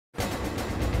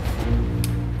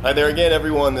Hi there again,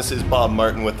 everyone. This is Bob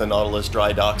Martin with the Nautilus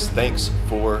Dry Docks. Thanks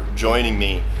for joining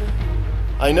me.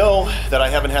 I know that I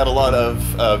haven't had a lot of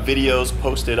videos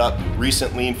posted up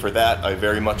recently, and for that I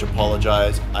very much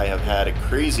apologize. I have had a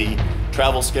crazy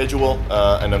travel schedule,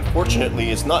 and unfortunately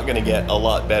it's not going to get a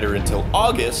lot better until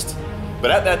August.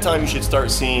 But at that time you should start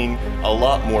seeing a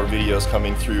lot more videos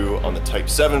coming through on the Type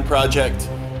 7 project,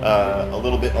 a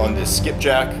little bit on this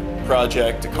skipjack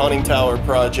project, a conning tower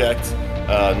project,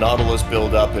 Nautilus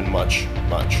build up, and much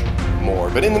more.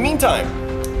 But in the meantime,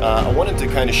 I wanted to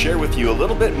kind of share with you a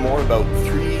little bit more about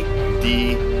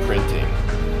 3D printing.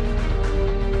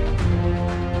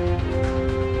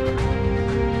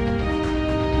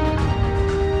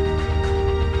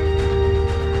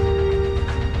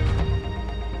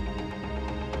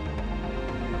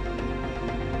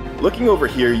 Looking over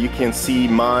here, you can see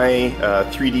my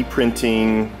 3D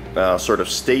printing sort of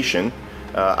station.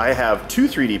 I have two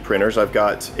 3D printers. I've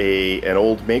got an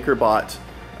old MakerBot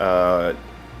 3D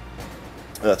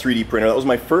printer. That was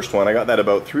my first one. I got that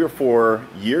about 3 or 4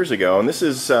 years ago, and this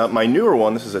is my newer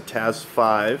one. This is a TAS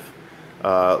 5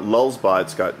 Lulzbot.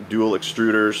 It's got dual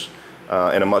extruders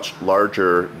and a much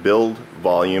larger build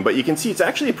volume, but you can see it's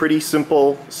actually a pretty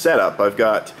simple setup. I've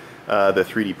got the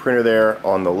 3D printer there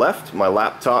on the left, my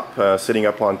laptop sitting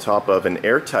up on top of an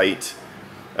airtight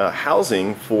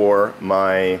housing for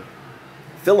my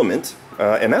filament,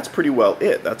 and that's pretty well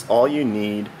it. That's all you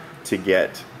need to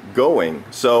get going.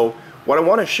 So what I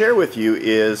want to share with you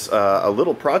is a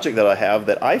little project that I have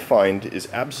that I find is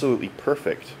absolutely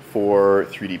perfect for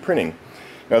 3D printing.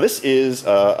 Now this is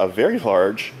a very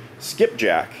large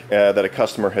skipjack that a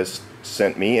customer has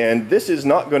sent me, and this is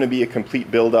not going to be a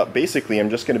complete build-up. Basically I'm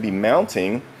just going to be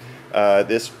mounting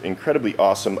this incredibly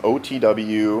awesome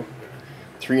OTW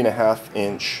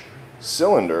 3.5-inch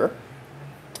cylinder.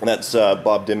 That's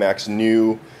Bob Dimac's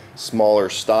new, smaller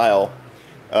style.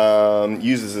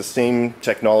 Uses the same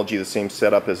technology, the same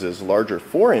setup as his larger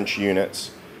 4-inch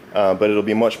units, but it'll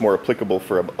be much more applicable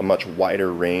for a much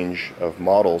wider range of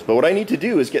models. But what I need to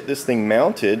do is get this thing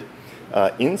mounted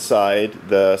inside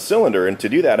the cylinder, and to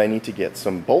do that I need to get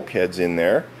some bulkheads in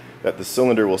there that the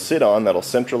cylinder will sit on, that'll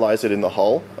centralize it in the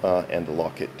hull and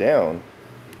lock it down.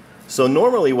 So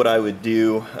normally what I would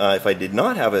do if I did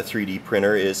not have a 3D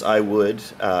printer is I would,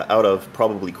 out of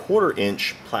probably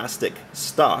 1/4-inch plastic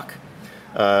stock,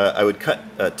 I would cut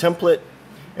a template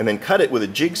and then cut it with a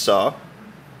jigsaw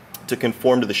to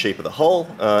conform to the shape of the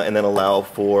hull, and then allow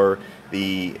for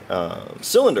the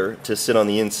cylinder to sit on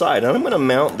the inside. And I'm going to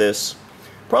mount this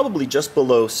probably just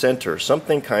below center,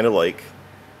 something kind of like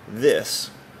this.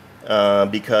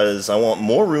 Because I want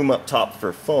more room up top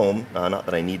for foam, not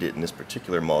that I need it in this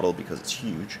particular model because it's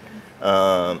huge,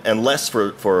 and less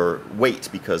for weight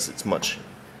because it's much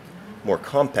more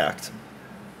compact.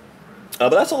 But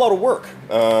that's a lot of work,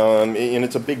 and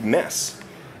it's a big mess,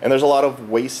 and there's a lot of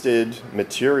wasted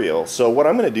material. So what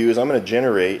I'm going to do is I'm going to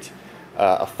generate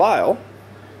a file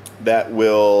that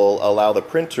will allow the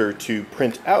printer to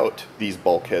print out these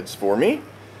bulkheads for me.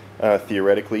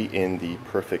 Theoretically in the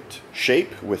perfect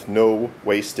shape with no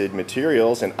wasted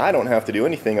materials, and I don't have to do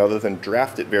anything other than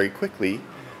draft it very quickly,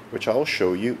 which I'll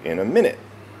show you in a minute.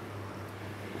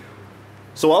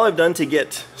 So all I've done to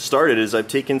get started is I've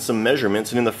taken some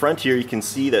measurements, and in the front here you can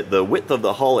see that the width of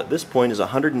the hull at this point is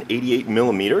 188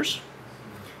 millimeters.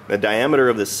 The diameter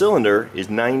of the cylinder is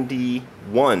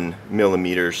 91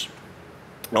 millimeters.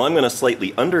 Now I'm going to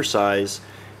slightly undersize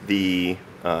the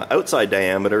outside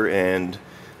diameter and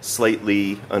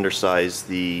slightly oversize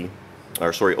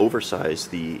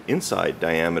the inside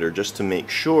diameter, just to make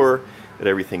sure that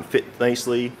everything fits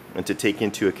nicely and to take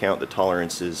into account the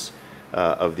tolerances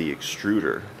of the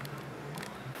extruder.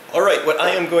 Alright, what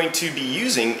I am going to be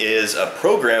using is a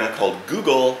program called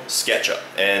Google SketchUp,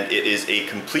 and it is a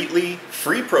completely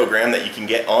free program that you can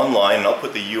get online, and I'll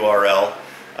put the URL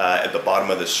at the bottom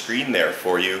of the screen there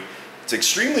for you. It's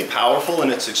extremely powerful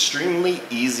and it's extremely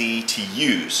easy to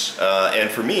use. And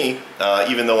for me,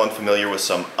 even though I'm familiar with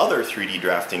some other 3D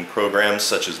drafting programs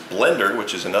such as Blender,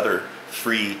 which is another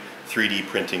free 3D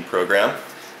printing program,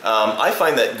 I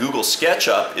find that Google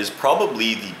SketchUp is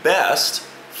probably the best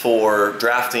for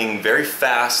drafting very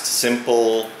fast,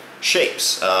 simple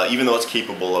shapes, even though it's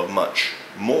capable of much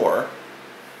more.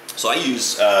 So I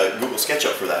use Google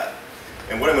SketchUp for that.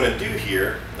 And what I'm going to do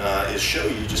here is show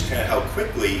you just kind of how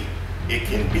quickly it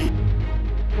can be.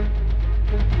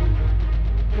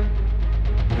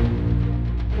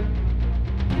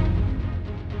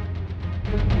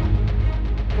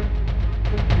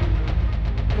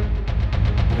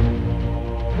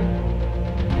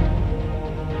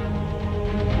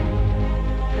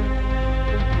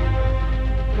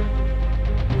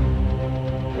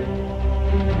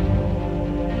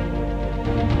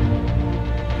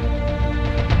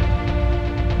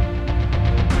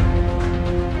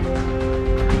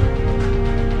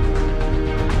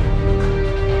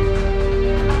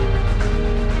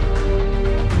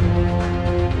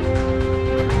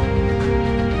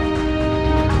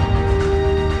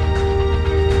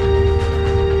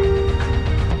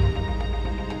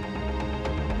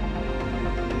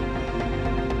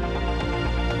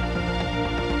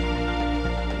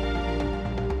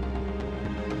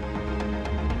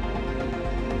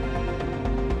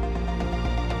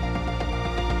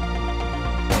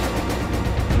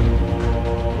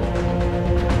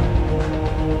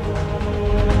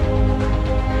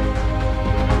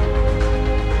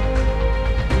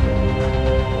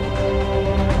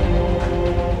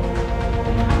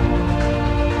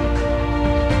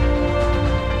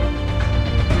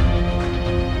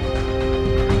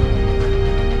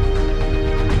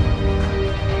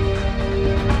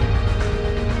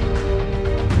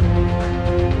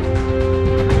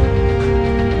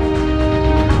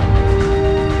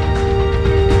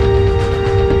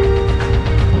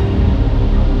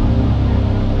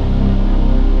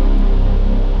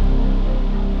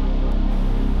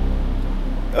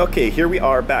 Okay, here we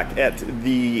are back at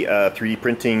the 3D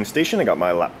printing station. I got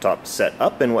my laptop set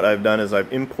up, and what I've done is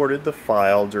I've imported the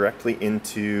file directly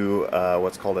into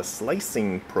what's called a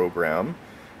slicing program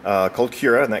called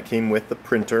Cura, and that came with the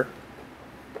printer.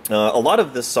 A lot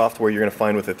of this software you're going to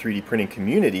find with the 3D printing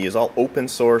community is all open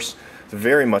source. It's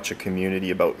very much a community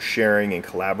about sharing and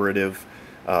collaborative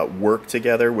work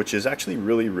together, which is actually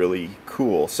really, really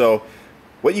cool. So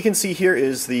what you can see here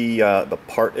is the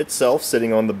part itself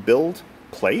sitting on the build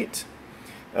plate.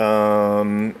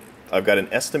 I've got an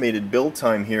estimated build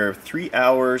time here of 3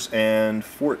 hours and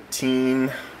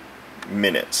 14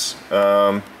 minutes.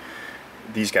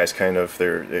 These guys kind of,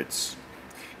 it's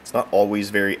not always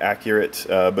very accurate,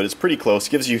 but it's pretty close.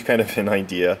 Gives you kind of an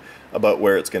idea about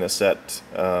where it's going to set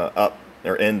up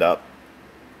or end up.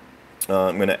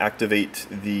 I'm going to activate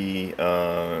the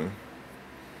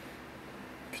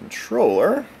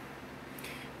controller.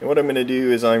 And what I'm going to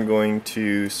do is I'm going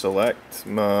to select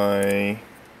my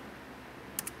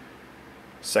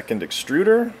second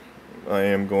extruder. I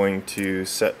am going to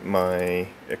set my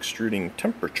extruding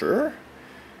temperature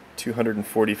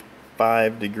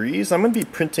 245 degrees. I'm going to be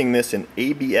printing this in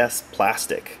ABS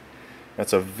plastic.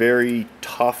 That's a very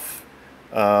tough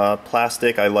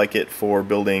plastic. I like it for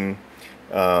building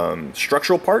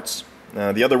structural parts.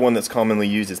 The other one that's commonly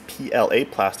used is PLA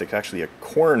plastic, actually a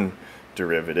corn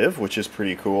derivative, which is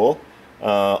pretty cool.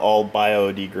 All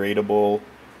biodegradable,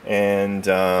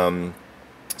 and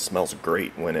smells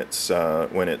great when it's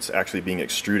actually being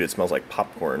extruded. It smells like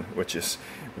popcorn, which is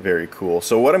very cool.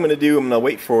 So what I'm going to do, I'm going to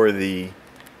wait for the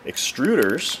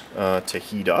extruders to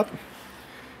heat up,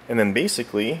 and then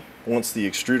basically once the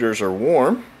extruders are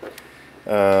warm,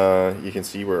 you can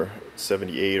see we're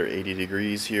 78 or 80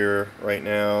 degrees here right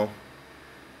now.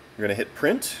 You're going to hit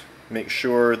print. Make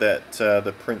sure that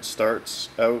the print starts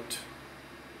out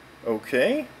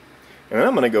okay. And then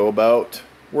I'm going to go about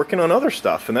working on other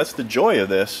stuff, and that's the joy of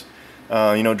this.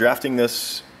 You know, drafting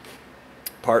this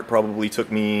part probably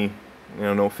took me, I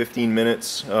don't know, 15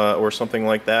 minutes or something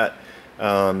like that.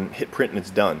 Hit print and it's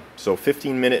done. So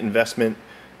 15-minute investment,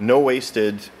 no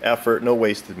wasted effort, no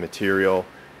wasted material,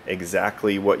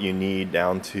 exactly what you need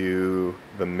down to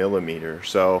the millimeter.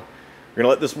 So we're going to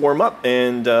let this warm up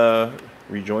and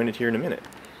rejoin it here in a minute.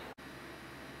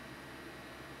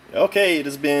 Okay, it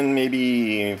has been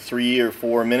maybe 3 or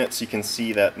 4 minutes. You can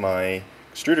see that my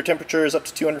extruder temperature is up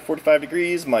to 245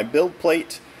 degrees. My build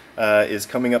plate is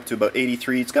coming up to about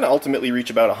 83. It's going to ultimately reach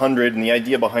about 100, and the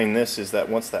idea behind this is that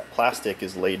once that plastic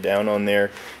is laid down on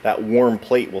there, that warm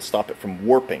plate will stop it from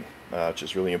warping, which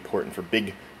is really important for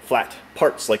big flat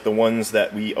parts like the ones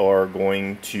that we are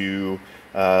going to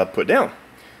put down.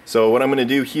 So what I'm going to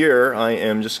do here, I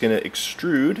am just going to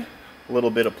extrude a little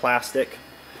bit of plastic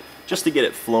just to get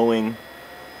it flowing.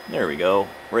 There we go,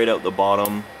 right out the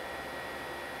bottom.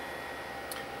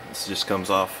 This just comes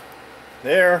off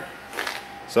there.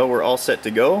 So we're all set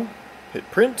to go. Hit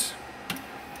print.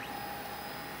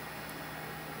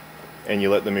 And you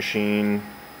let the machine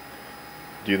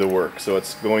do the work. So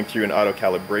it's going through an auto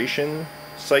calibration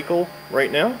cycle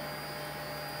right now.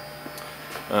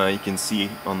 You can see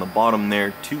on the bottom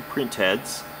there 2 print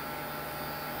heads.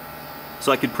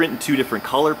 So I could print in 2 different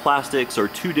color plastics or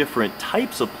 2 different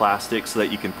types of plastics so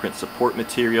that you can print support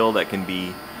material that can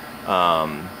be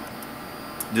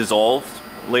dissolved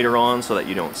later on so that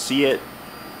you don't see it.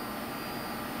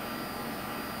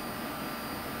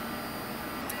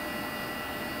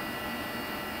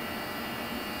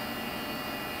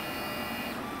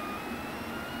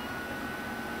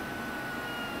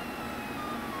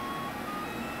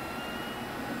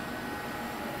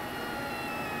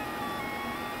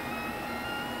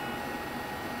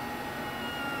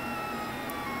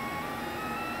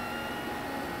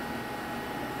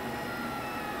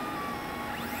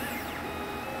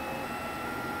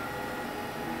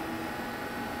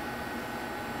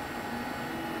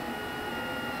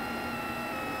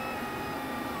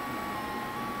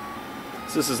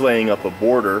 So this is laying up a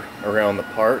border around the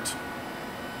part,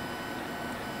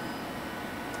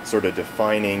 sort of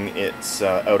defining its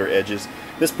outer edges.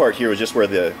 This part here was just where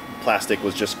the plastic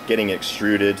was just getting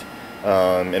extruded,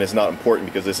 and it's not important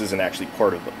because this isn't actually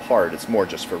part of the part, it's more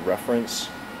just for reference.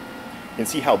 You can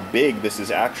see how big this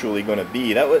is actually going to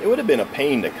be. It would have been a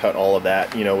pain to cut all of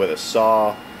that, you know, with a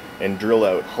saw and drill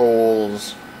out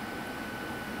holes.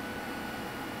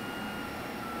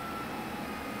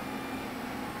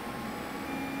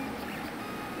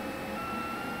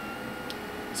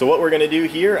 So what we're going to do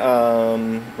here,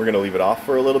 we're going to leave it off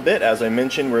for a little bit. As I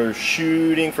mentioned, we're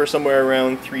shooting for somewhere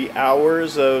around 3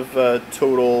 hours of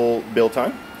total build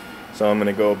time. So I'm going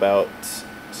to go about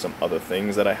some other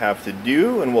things that I have to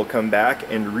do, and we'll come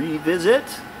back and revisit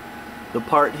the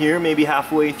part here, maybe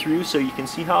halfway through, so you can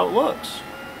see how it looks.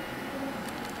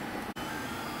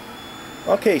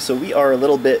 Okay, so we are a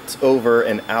little bit over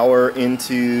an hour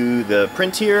into the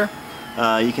print here.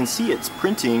 You can see it's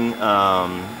printing,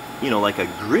 you know, like a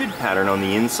grid pattern on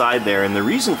the inside there, and the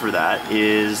reason for that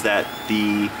is that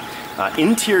the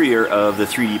interior of the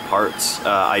 3D parts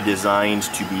I designed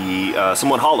to be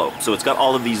somewhat hollow. So it's got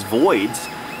all of these voids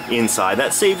inside.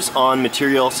 That saves on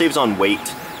material, saves on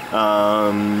weight,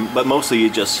 but mostly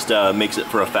it just makes it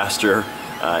for a faster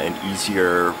and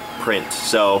easier print.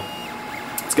 So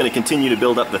it's going to continue to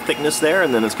build up the thickness there,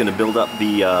 and then it's going to build up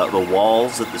the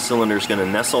walls that the cylinder is going to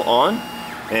nestle on,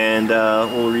 and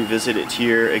we'll revisit it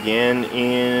here again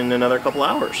in another couple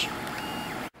hours.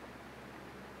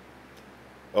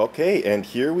 Okay, and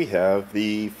here we have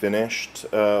the finished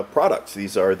products.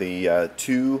 These are the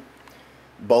two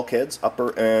bulkheads,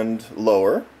 upper and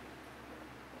lower.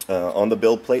 On the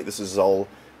build plate, this is all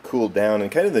cooled down,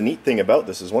 and kind of the neat thing about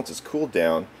this is once it's cooled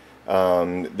down,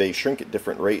 they shrink at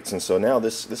different rates, and so now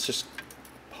this just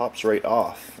pops right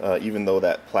off, even though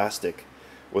that plastic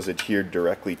was adhered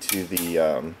directly to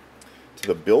the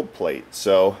build plate.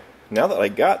 So now that I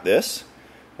got this,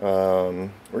 we're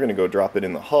going to go drop it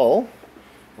in the hull,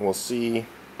 and we'll see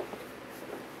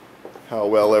how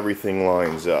well everything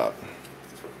lines up.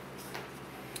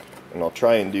 And I'll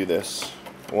try and do this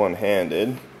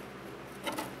one-handed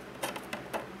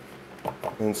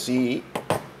and see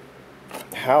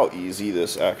how easy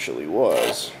this actually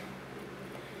was.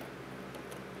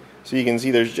 So you can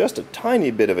see there's just a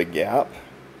tiny bit of a gap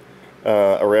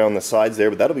around the sides there,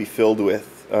 but that'll be filled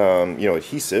with you know,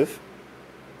 adhesive,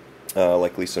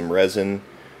 likely some resin.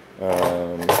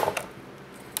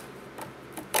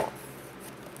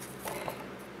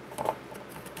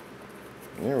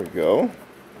 There we go.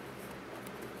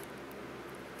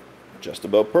 Just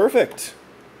about perfect.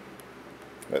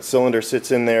 That cylinder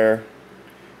sits in there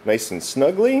nice and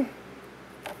snugly.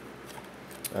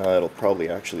 It'll probably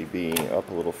actually be up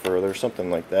a little further,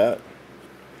 something like that.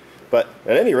 But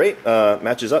at any rate,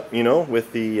 matches up, you know,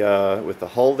 with the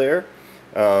hull there.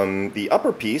 The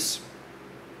upper piece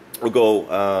will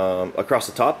go across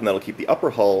the top, and that'll keep the upper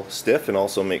hull stiff and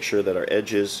also make sure that our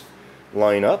edges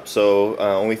line up. So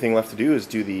only thing left to do is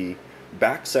do the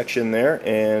back section there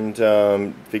and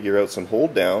figure out some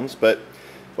hold downs. But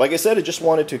like I said, I just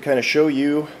wanted to kind of show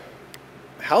you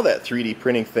how that 3D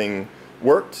printing thing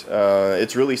worked.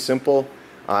 It's really simple.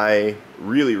 I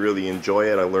really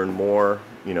enjoy it. I learn more,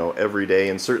 you know, every day,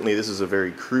 and certainly this is a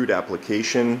very crude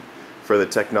application for the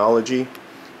technology.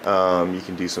 You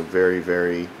can do some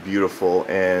very beautiful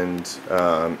and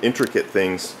intricate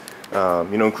things, you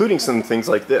know, including some things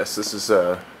like this. This is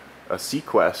a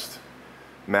Sequest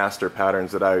master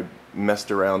patterns that I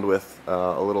messed around with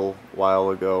a little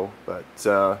while ago, but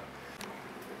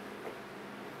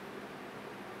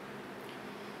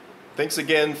thanks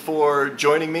again for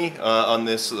joining me on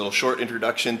this little short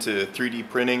introduction to 3D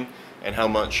printing and how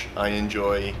much I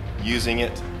enjoy using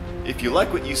it. If you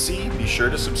like what you see, be sure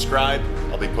to subscribe.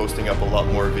 I'll be posting up a lot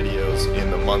more videos in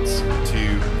the months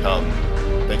to come.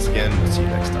 Thanks again. We'll see you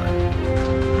next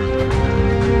time.